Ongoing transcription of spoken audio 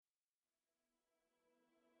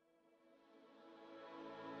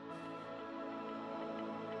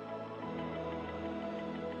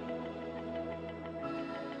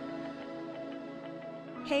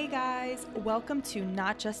Hey guys, welcome to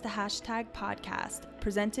Not Just a Hashtag podcast,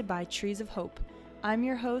 presented by Trees of Hope. I'm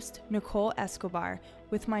your host, Nicole Escobar,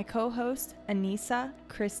 with my co-hosts, Anissa,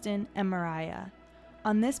 Kristen, and Mariah.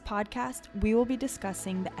 On this podcast, we will be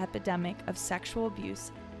discussing the epidemic of sexual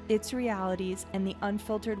abuse, its realities, and the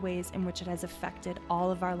unfiltered ways in which it has affected all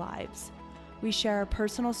of our lives. We share our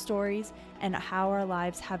personal stories and how our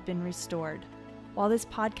lives have been restored. While this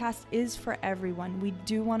podcast is for everyone, we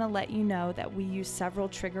do want to let you know that we use several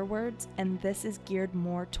trigger words, and this is geared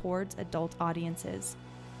more towards adult audiences.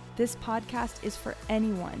 This podcast is for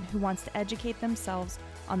anyone who wants to educate themselves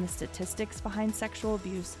on the statistics behind sexual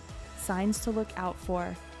abuse, signs to look out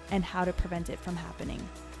for, and how to prevent it from happening.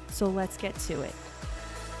 So let's get to it.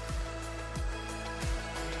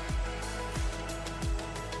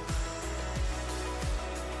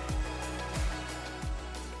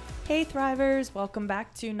 Hey Thrivers, welcome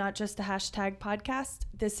back to Not Just a Hashtag podcast.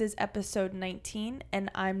 This is episode 19 and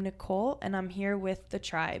I'm Nicole and I'm here with the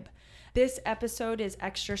tribe. This episode is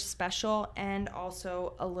extra special and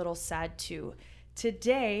also a little sad too.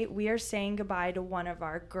 Today we are saying goodbye to one of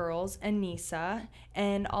our girls, Anissa,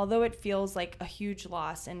 and although it feels like a huge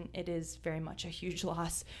loss, and it is very much a huge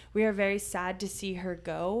loss, we are very sad to see her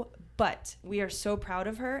go, but we are so proud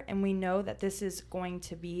of her and we know that this is going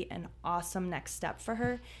to be an awesome next step for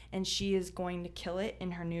her and she is going to kill it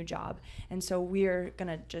in her new job. And so we are going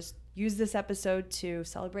to just use this episode to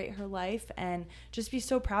celebrate her life and just be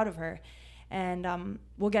so proud of her. And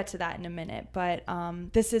we'll get to that in a minute. But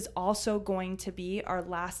this is also going to be our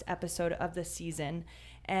last episode of the season.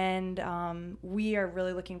 And we are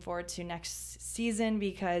really looking forward to next season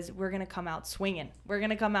because we're going to come out swinging. We're going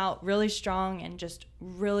to come out really strong and just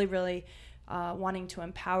really wanting to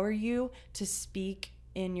empower you to speak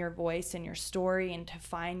in your voice and your story and to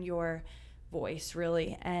find your voice,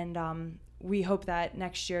 really. And we hope that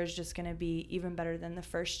next year is just going to be even better than the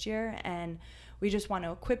first year. And we just want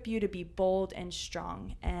to equip you to be bold and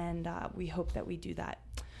strong, and we hope that we do that.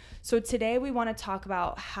 So today we want to talk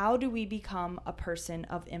about how do we become a person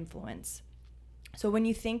of influence. So when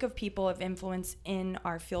you think of people of influence in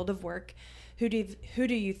our field of work, who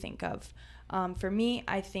do you think of? For me,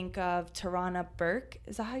 I think of Tarana Burke.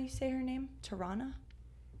 Is that how you say her name? Tarana?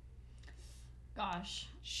 Gosh.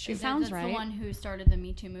 It sounds right. The one who started the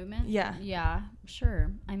Me Too movement? Yeah. Yeah,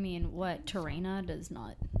 sure. I mean, what, Tarana does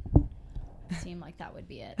not seem like that would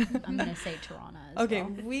be it. I'm going to say Tarana as okay,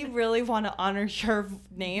 well. We really want to honor your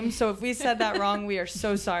name, so if we said that wrong, we are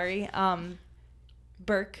so sorry.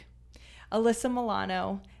 Burke, Alyssa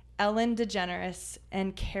Milano, Ellen DeGeneres,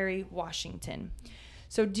 and Kerry Washington.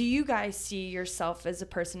 So do you guys see yourself as a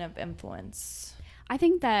person of influence? I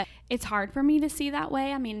think that it's hard for me to see that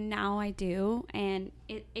way. I mean, now I do, and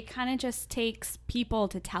it kind of just takes people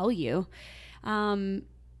to tell you.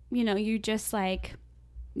 You just like,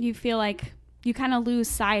 you feel like you kind of lose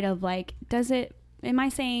sight of like, does it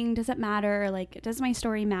matter? Like, does my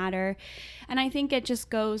story matter? And I think it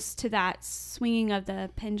just goes to that swinging of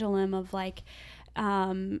the pendulum of like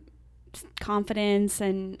confidence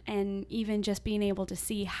and even just being able to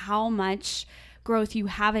see how much growth you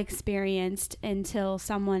have experienced until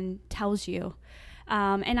someone tells you.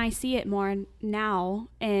 And I see it more now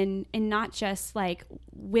and not just like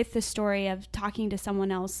with the story of talking to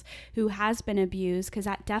someone else who has been abused, because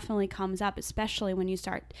that definitely comes up, especially when you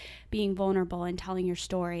start being vulnerable and telling your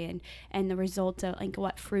story and the result of like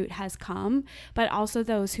what fruit has come, but also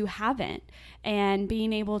those who haven't, and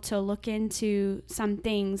being able to look into some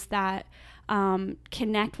things that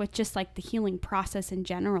connect with just like the healing process in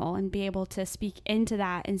general and be able to speak into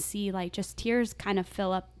that and see like just tears kind of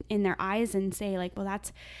fill up in their eyes and say like, well,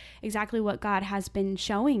 that's exactly what God has been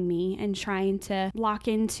showing me and trying to lock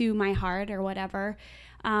into my heart or whatever.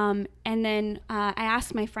 And then I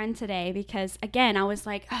asked my friend today because again, I was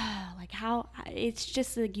like, like how it's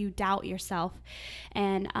just like you doubt yourself.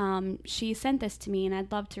 And she sent this to me and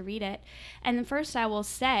I'd love to read it. And then first I will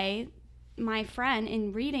say, my friend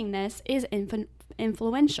in reading this is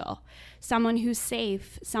influential, someone who's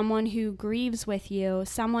safe, someone who grieves with you,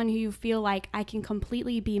 someone who you feel like I can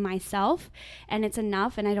completely be myself and it's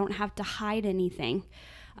enough and I don't have to hide anything,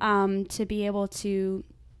 to be able to,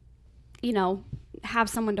 have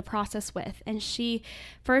someone to process with. And she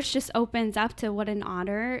first just opens up to what an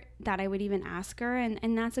honor that I would even ask her.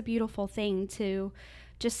 And that's a beautiful thing to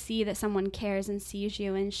just see that someone cares and sees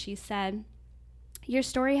you. And she said, Your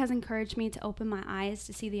story has encouraged me to open my eyes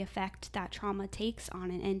to see the effect that trauma takes on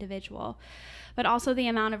an individual, but also the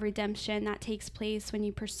amount of redemption that takes place when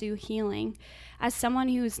you pursue healing. As someone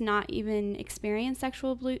who's not even experienced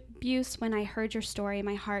sexual abuse, when I heard your story,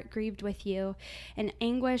 my heart grieved with you in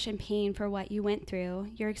anguish and pain for what you went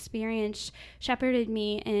through. Your experience shepherded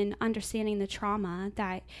me in understanding the trauma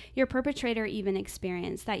that your perpetrator even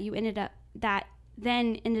experienced, that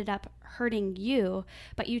then ended up hurting you,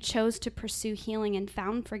 but you chose to pursue healing and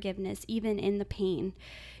found forgiveness even in the pain.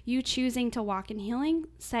 You choosing to walk in healing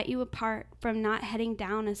set you apart from not heading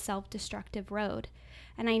down a self-destructive road.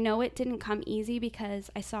 And I know it didn't come easy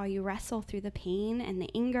because I saw you wrestle through the pain and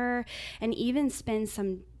the anger and even spend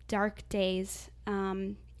some dark days.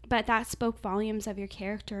 But that spoke volumes of your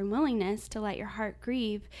character and willingness to let your heart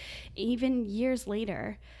grieve even years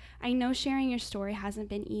later. I know sharing your story hasn't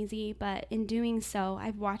been easy, but in doing so,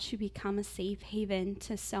 I've watched you become a safe haven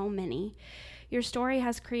to so many. Your story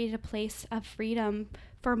has created a place of freedom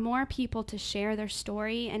for more people to share their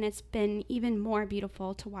story, and it's been even more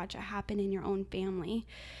beautiful to watch it happen in your own family.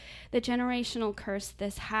 The generational curse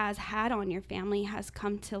this has had on your family has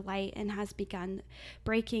come to light and has begun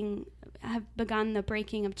the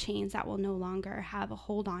breaking of chains that will no longer have a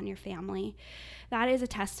hold on your family. That is a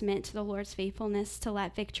testament to the Lord's faithfulness to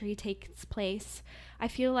let victory take place. I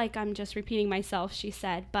feel like I'm just repeating myself, she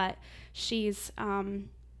said, but she's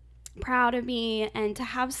proud of me, and to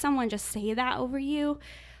have someone just say that over you,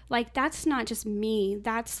 like, that's not just me,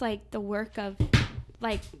 that's like the work of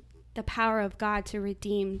like the power of God to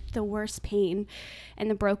redeem the worst pain and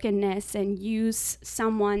the brokenness and use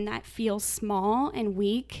someone that feels small and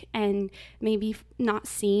weak and maybe not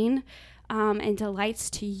seen, and delights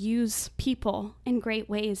to use people in great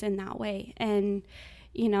ways in that way. And,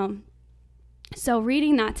 you know, so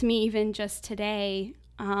reading that to me even just today,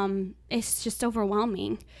 it's just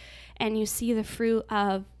overwhelming. And you see the fruit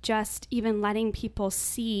of just even letting people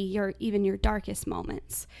see your darkest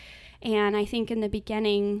moments. And I think in the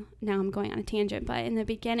beginning, now I'm going on a tangent, but in the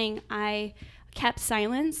beginning, I kept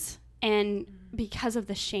silence, and because of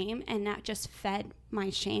the shame, and that just fed my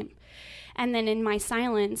shame. And then in my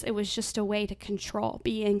silence, it was just a way to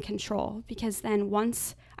be in control, because then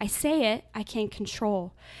once I say it, I can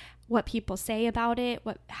control what people say about it,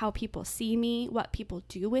 how people see me, what people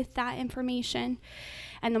do with that information.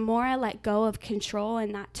 And the more I let go of control,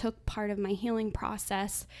 and that took part of my healing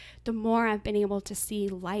process, the more I've been able to see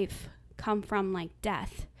life come from like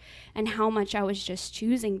death, and how much I was just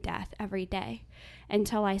choosing death every day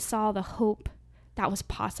until I saw the hope that was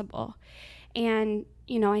possible. And,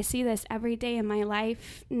 you know, I see this every day in my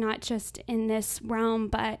life, not just in this realm,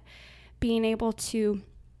 but being able to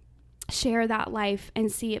share that life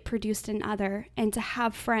and see it produced in other, and to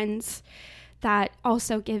have friends that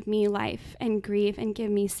also give me life and grieve and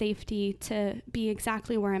give me safety to be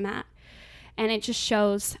exactly where I'm at. And it just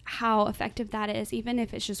shows how effective that is, even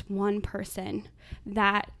if it's just one person.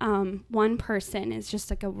 That one person is just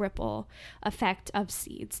like a ripple effect of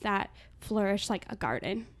seeds that flourish like a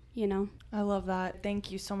garden, you know? I love that.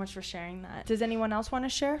 Thank you so much for sharing that. Does anyone else want to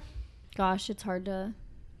share? Gosh, it's hard to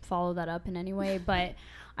follow that up in any way, but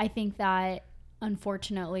I think that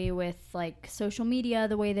unfortunately with like social media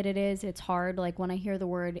the way that it is, it's hard. Like when I hear the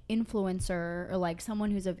word influencer or like someone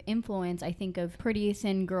who's of influence, I think of pretty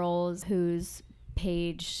thin girls whose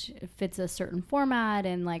page fits a certain format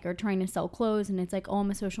and like are trying to sell clothes, and it's like, oh, I'm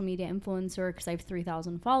a social media influencer because I have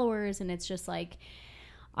 3,000 followers. And it's just like,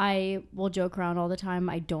 I will joke around all the time.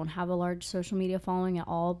 I don't have a large social media following at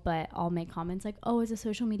all, but I'll make comments like, oh, as a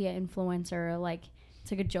social media influencer, like it's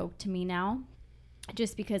like a joke to me now,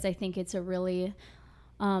 just because I think it's a really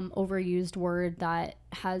overused word that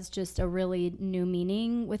has just a really new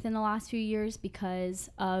meaning within the last few years because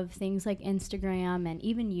of things like Instagram and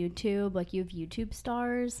even YouTube. Like you have YouTube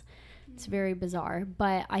stars. It's very bizarre.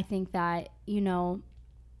 But I think that, you know,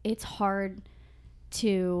 it's hard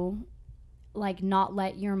to like not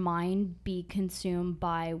let your mind be consumed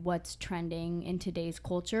by what's trending in today's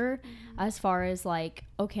culture, as far as like,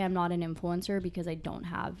 okay, I'm not an influencer because I don't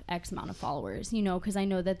have X amount of followers, you know, because I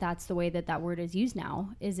know that that's the way that that word is used now,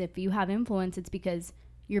 is if you have influence, it's because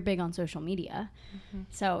you're big on social media.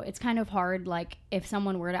 So it's kind of hard. Like if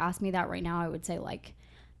someone were to ask me that right now, I would say like,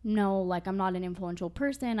 no, like I'm not an influential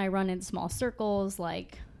person. I run in small circles,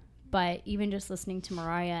 like, but even just listening to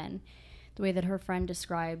Mariah and the way that her friend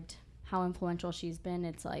described how influential she's been,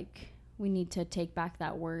 it's like we need to take back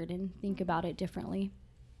that word and think about it differently.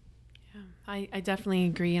 Yeah, I definitely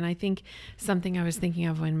agree. And I think something I was thinking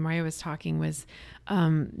of when Maria was talking was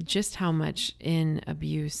just how much in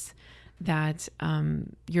abuse that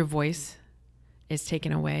your voice is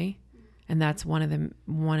taken away And that's one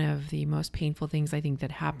of the most painful things I think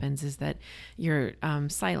that happens, is that you're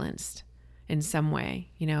silenced in some way,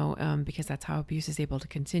 because that's how abuse is able to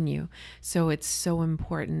continue. So it's so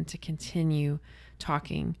important to continue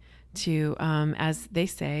talking to, as they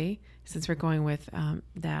say, since we're going with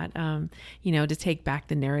that, to take back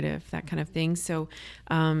the narrative, that kind of thing. So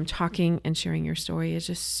talking and sharing your story is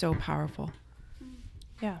just so powerful.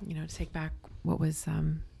 Yeah. To take back what was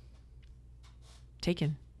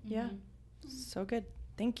taken. Yeah. So good.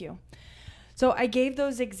 Thank you. So I gave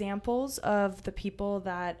those examples of the people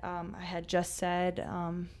that I had just said,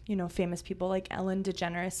 famous people like Ellen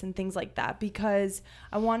DeGeneres and things like that, because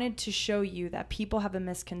I wanted to show you that people have a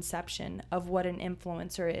misconception of what an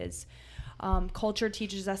influencer is. Culture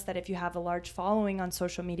teaches us that if you have a large following on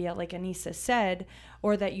social media, like Anissa said,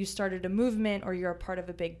 or that you started a movement or you're a part of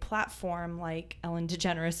a big platform like Ellen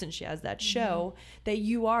DeGeneres and she has that show, that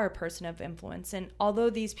you are a person of influence. And although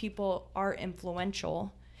these people are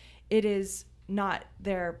influential, it is not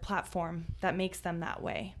their platform that makes them that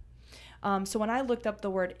way. So when I looked up the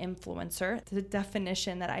word influencer, the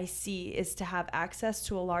definition that I see is to have access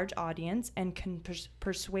to a large audience and can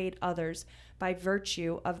persuade others by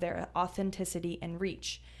virtue of their authenticity and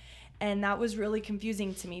reach. And that was really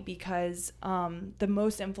confusing to me because the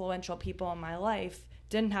most influential people in my life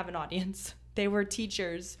didn't have an audience. They were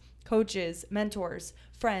teachers, coaches, mentors,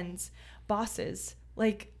 friends, bosses.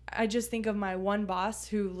 Like, I just think of my one boss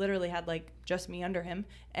who literally had just me under him,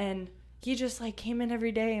 and he just came in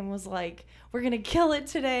every day and was like, we're going to kill it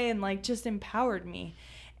today, and just empowered me.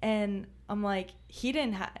 And I'm like, I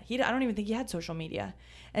don't even think he had social media.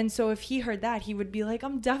 And so if he heard that, he would be like,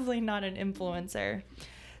 I'm definitely not an influencer.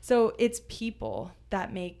 So it's people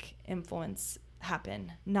that make influence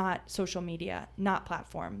happen, not social media, not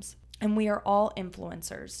platforms. And we are all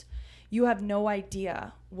influencers. You have no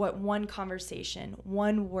idea what one conversation,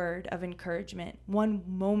 one word of encouragement, one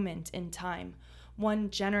moment in time, one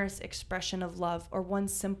generous expression of love, or one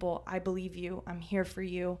simple, I believe you, I'm here for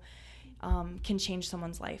you, can change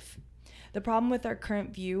someone's life. The problem with our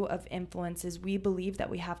current view of influence is we believe that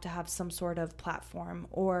we have to have some sort of platform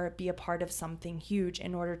or be a part of something huge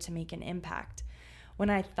in order to make an impact. When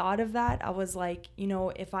I thought of that, I was like,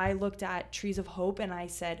 if I looked at Trees of Hope and I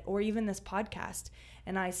said, or even this podcast,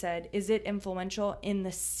 and I said, is it influential in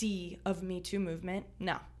the sea of Me Too movement?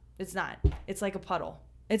 No, it's not. It's like a puddle.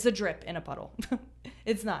 It's a drip in a puddle.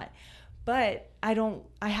 It's not. But I don't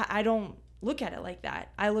look at it like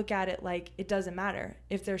that. I look at it like it doesn't matter.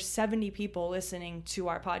 If there's 70 people listening to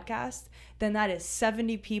our podcast, then that is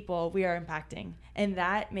 70 people we are impacting. And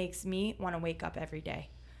that makes me want to wake up every day.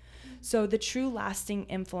 So the true lasting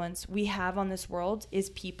influence we have on this world is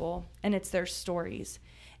people, and it's their stories.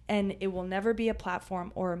 And it will never be a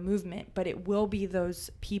platform or a movement, but it will be those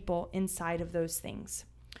people inside of those things.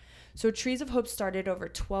 So Trees of Hope started over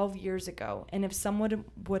 12 years ago, and if someone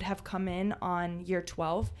would have come in on year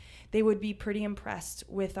 12, they would be pretty impressed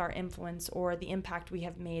with our influence or the impact we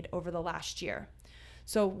have made over the last year.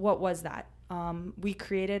 So what was that? We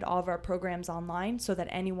created all of our programs online so that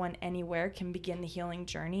anyone, anywhere can begin the healing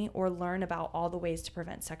journey or learn about all the ways to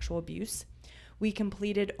prevent sexual abuse. We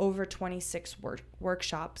completed over 26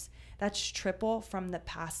 workshops. That's triple from the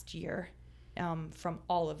past year, from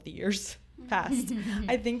all of the years past.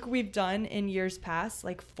 I think we've done in years past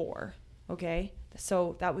 4, okay?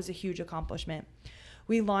 So that was a huge accomplishment.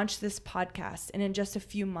 We launched this podcast, and in just a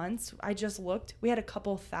few months, I just looked, we had a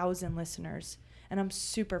couple thousand listeners, and I'm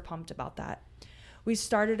super pumped about that. We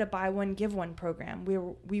started a buy one, give one program.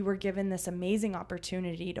 We were given this amazing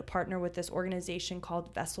opportunity to partner with this organization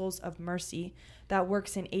called Vessels of Mercy that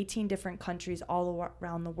works in 18 different countries all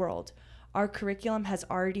around the world. Our curriculum has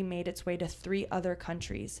already made its way to 3 other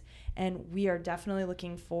countries, and we are definitely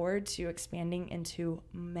looking forward to expanding into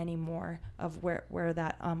many more of where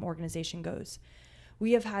that organization goes.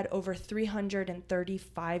 We have had over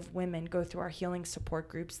 335 women go through our healing support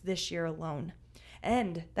groups this year alone.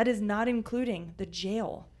 And that is not including the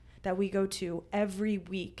jail that we go to every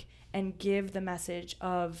week and give the message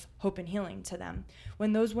of hope and healing to them.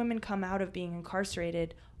 When those women come out of being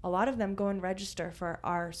incarcerated, a lot of them go and register for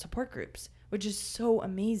our support groups, which is so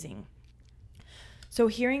amazing. So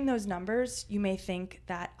hearing those numbers, you may think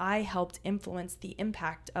that I helped influence the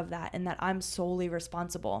impact of that and that I'm solely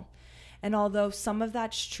responsible. And although some of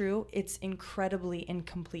that's true, it's incredibly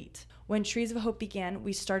incomplete. When Trees of Hope began,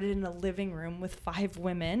 we started in a living room with 5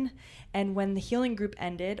 women. And when the healing group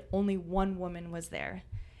ended, only 1 woman was there.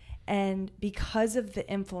 And because of the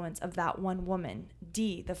influence of that one woman,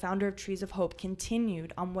 Dee, the founder of Trees of Hope,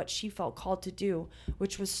 continued on what she felt called to do,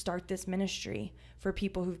 which was start this ministry for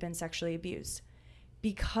people who've been sexually abused.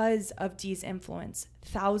 Because of Dee's influence,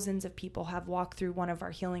 thousands of people have walked through one of our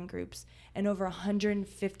healing groups, and over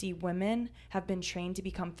 150 women have been trained to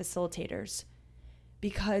become facilitators.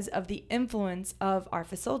 Because of the influence of our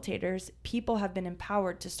facilitators, people have been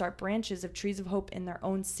empowered to start branches of Trees of Hope in their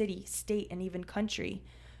own city, state, and even country.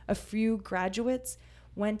 A few graduates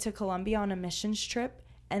went to Colombia on a missions trip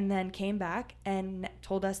and then came back and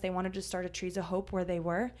told us they wanted to start a Trees of Hope where they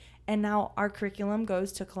were. And now our curriculum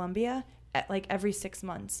goes to Colombia like every 6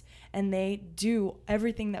 months, and they do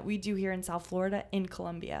everything that we do here in South Florida in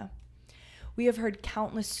Colombia. We have heard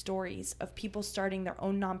countless stories of people starting their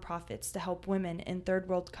own nonprofits to help women in third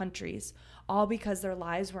world countries, all because their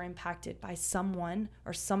lives were impacted by someone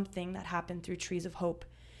or something that happened through Trees of Hope.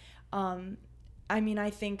 I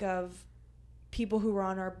think of people who were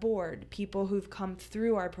on our board, people who've come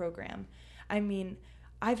through our program.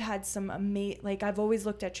 I've had some I've always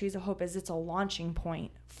looked at Trees of Hope as it's a launching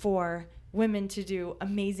point for women to do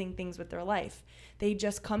amazing things with their life. They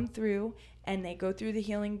just come through and they go through the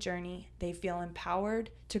healing journey. They feel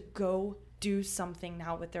empowered to go do something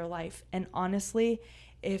now with their life. And honestly,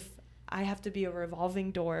 if I have to be a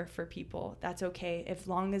revolving door for people, that's okay. As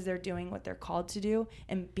long as they're doing what they're called to do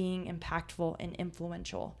and being impactful and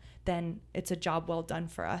influential, then it's a job well done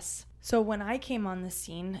for us. So when I came on the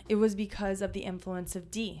scene, it was because of the influence of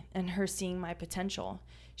Dee and her seeing my potential.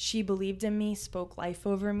 She believed in me, spoke life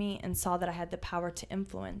over me, and saw that I had the power to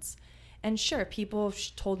influence. And sure, people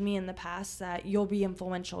told me in the past that you'll be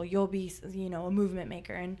influential, you'll be, a movement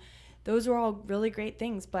maker. And those were all really great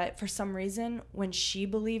things. But for some reason, when she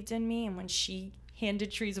believed in me and when she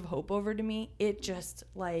handed Trees of Hope over to me, it just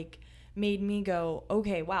made me go,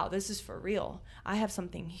 okay, wow, this is for real. I have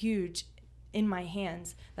something huge in my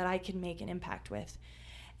hands that I can make an impact with.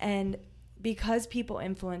 And because people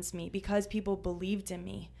influenced me, because people believed in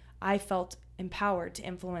me, I felt empowered to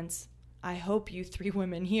influence, I hope, you 3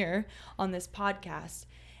 women here on this podcast.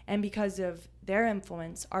 And because of their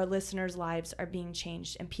influence, our listeners' lives are being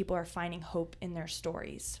changed and people are finding hope in their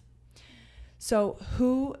stories. So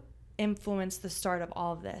who influenced the start of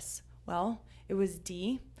all of this? Well, it was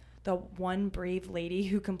Dee, the one brave lady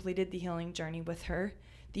who completed the healing journey with her,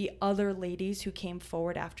 the other ladies who came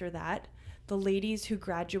forward after that, the ladies who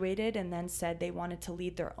graduated and then said they wanted to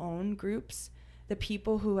lead their own groups, the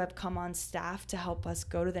people who have come on staff to help us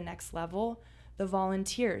go to the next level, the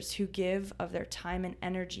volunteers who give of their time and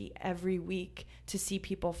energy every week to see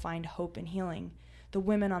people find hope and healing, the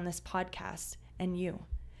women on this podcast, and you.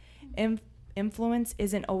 Influence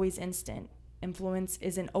isn't always instant. Influence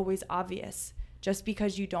isn't always obvious. Just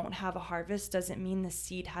because you don't have a harvest doesn't mean the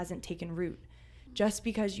seed hasn't taken root. Just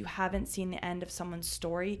because you haven't seen the end of someone's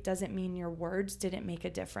story doesn't mean your words didn't make a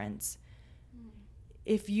difference.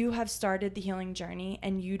 If you have started the healing journey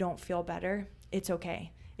and you don't feel better, it's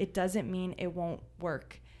okay. It doesn't mean it won't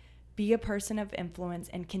work. Be a person of influence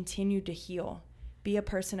and continue to heal. Be a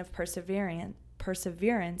person of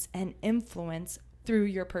perseverance and influence through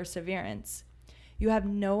your perseverance. You have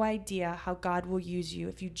no idea how God will use you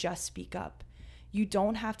if you just speak up. You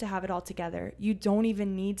don't have to have it all together. You don't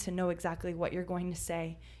even need to know exactly what you're going to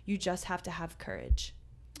say. You just have to have courage.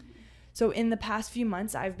 So in the past few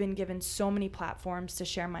months, I've been given so many platforms to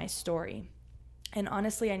share my story. And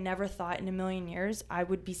honestly, I never thought in a million years I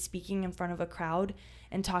would be speaking in front of a crowd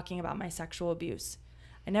and talking about my sexual abuse.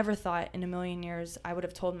 I never thought in a million years I would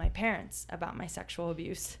have told my parents about my sexual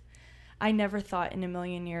abuse. I never thought in a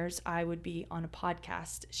million years I would be on a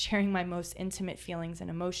podcast sharing my most intimate feelings and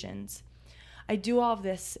emotions. I do all of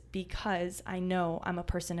this because I know I'm a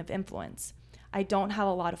person of influence. I don't have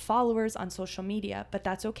a lot of followers on social media, but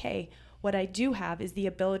that's okay. What I do have is the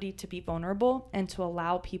ability to be vulnerable and to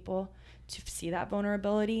allow people to see that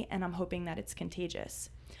vulnerability, and I'm hoping that it's contagious.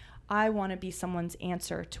 I want to be someone's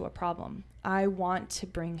answer to a problem. I want to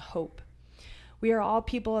bring hope. We are all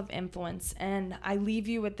people of influence, and I leave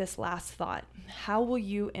you with this last thought. How will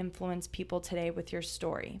you influence people today with your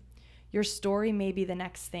story? Your story may be the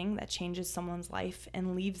next thing that changes someone's life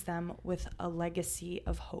and leaves them with a legacy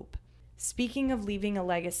of hope. Speaking of leaving a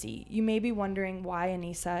legacy, you may be wondering why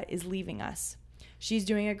Anissa is leaving us. She's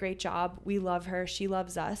doing a great job. We love her. She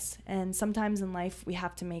loves us. And sometimes in life, we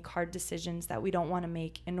have to make hard decisions that we don't want to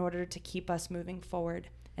make in order to keep us moving forward.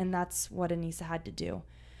 And that's what Anissa had to do.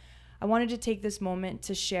 I wanted to take this moment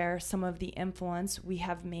to share some of the influence we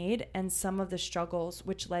have made and some of the struggles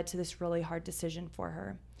which led to this really hard decision for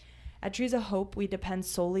her. At Trees of Hope, we depend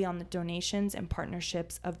solely on the donations and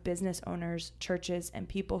partnerships of business owners, churches, and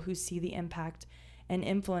people who see the impact and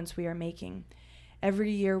influence we are making.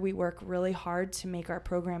 Every year, we work really hard to make our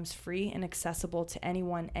programs free and accessible to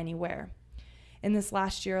anyone, anywhere. In this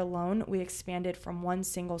last year alone, we expanded from one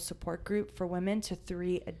single support group for women to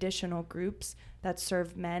 3 additional groups that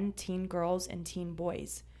serve men, teen girls, and teen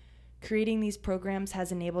boys. Creating these programs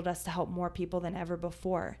has enabled us to help more people than ever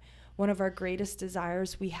before. One of our greatest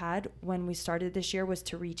desires we had when we started this year was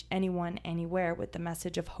to reach anyone, anywhere with the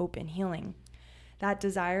message of hope and healing. That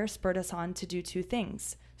desire spurred us on to do 2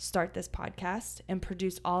 things: start this podcast and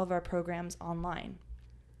produce all of our programs online.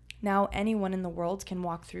 Now anyone in the world can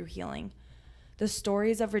walk through healing. The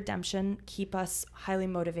stories of redemption keep us highly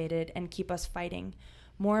motivated and keep us fighting.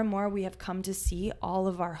 More and more, we have come to see all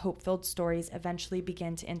of our hope-filled stories eventually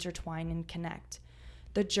begin to intertwine and connect.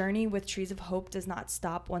 The journey with Trees of Hope does not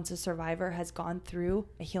stop once a survivor has gone through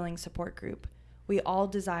a healing support group. We all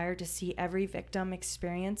desire to see every victim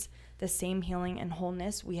experience the same healing and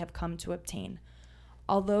wholeness we have come to obtain.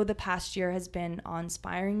 Although the past year has been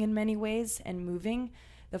awe-inspiring in many ways and moving,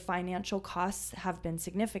 the financial costs have been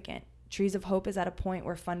significant. Trees of Hope is at a point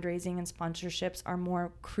where fundraising and sponsorships are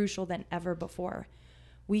more crucial than ever before.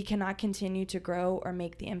 We cannot continue to grow or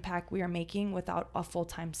make the impact we are making without a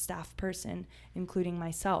full-time staff person, including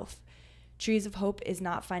myself. Trees of Hope is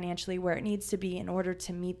not financially where it needs to be in order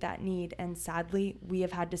to meet that need, and sadly, we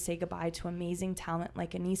have had to say goodbye to amazing talent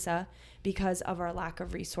like Anissa because of our lack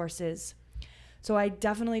of resources. So I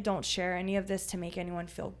definitely don't share any of this to make anyone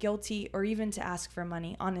feel guilty or even to ask for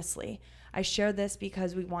money, honestly. I share this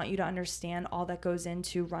because we want you to understand all that goes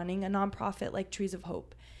into running a nonprofit like Trees of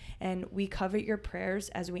Hope. And we covet your prayers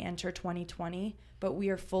as we enter 2020, but we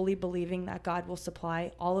are fully believing that God will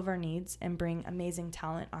supply all of our needs and bring amazing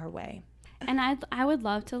talent our way. And I would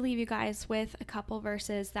love to leave you guys with a couple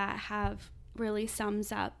verses that have really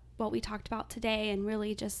sums up what we talked about today and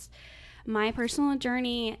really just my personal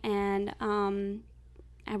journey. And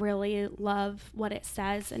I really love what it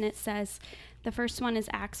says. And it says, the first one is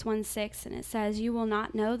Acts 1:6, and it says, "You will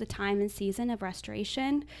not know the time and season of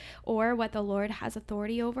restoration or what the Lord has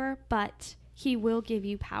authority over, but he will give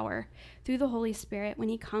you power through the Holy Spirit when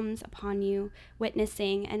he comes upon you,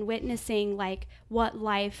 witnessing like what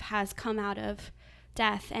life has come out of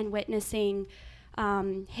death, and witnessing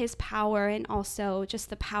his power, and also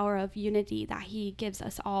just the power of unity that he gives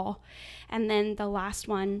us all." And then the last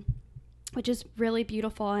one, which is really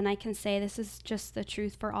beautiful, and I can say this is just the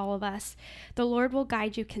truth for all of us. "The Lord will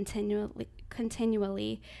guide you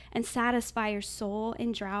continually and satisfy your soul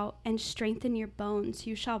in drought and strengthen your bones.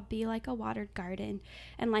 You shall be like a watered garden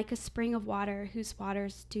and like a spring of water whose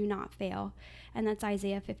waters do not fail." And that's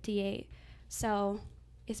Isaiah 58. So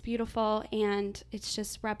it's beautiful, and it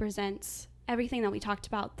just represents everything that we talked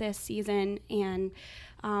about this season and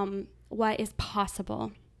what is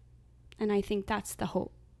possible. And I think that's the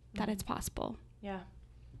hope, that it's possible. Yeah.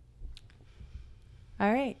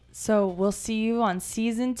 All right. So we'll see you on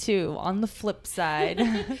season 2 on the flip side.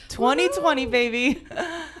 2020, baby.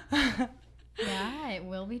 Yeah, it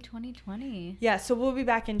will be 2020. Yeah. So we'll be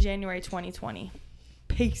back in January 2020.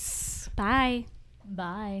 Peace. Bye.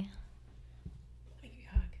 Bye.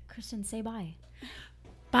 Kristen, say bye.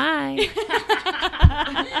 Bye.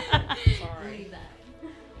 Sorry.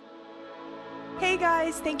 Hey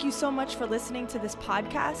guys, thank you so much for listening to this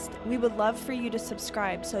podcast. We would love for you to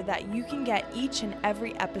subscribe so that you can get each and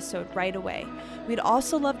every episode right away. We'd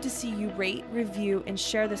also love to see you rate, review, and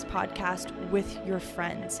share this podcast with your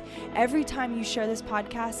friends. Every time you share this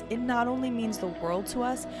podcast, it not only means the world to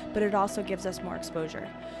us, but it also gives us more exposure.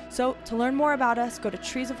 So to learn more about us, go to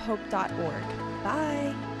treesofhope.org.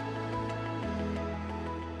 Bye.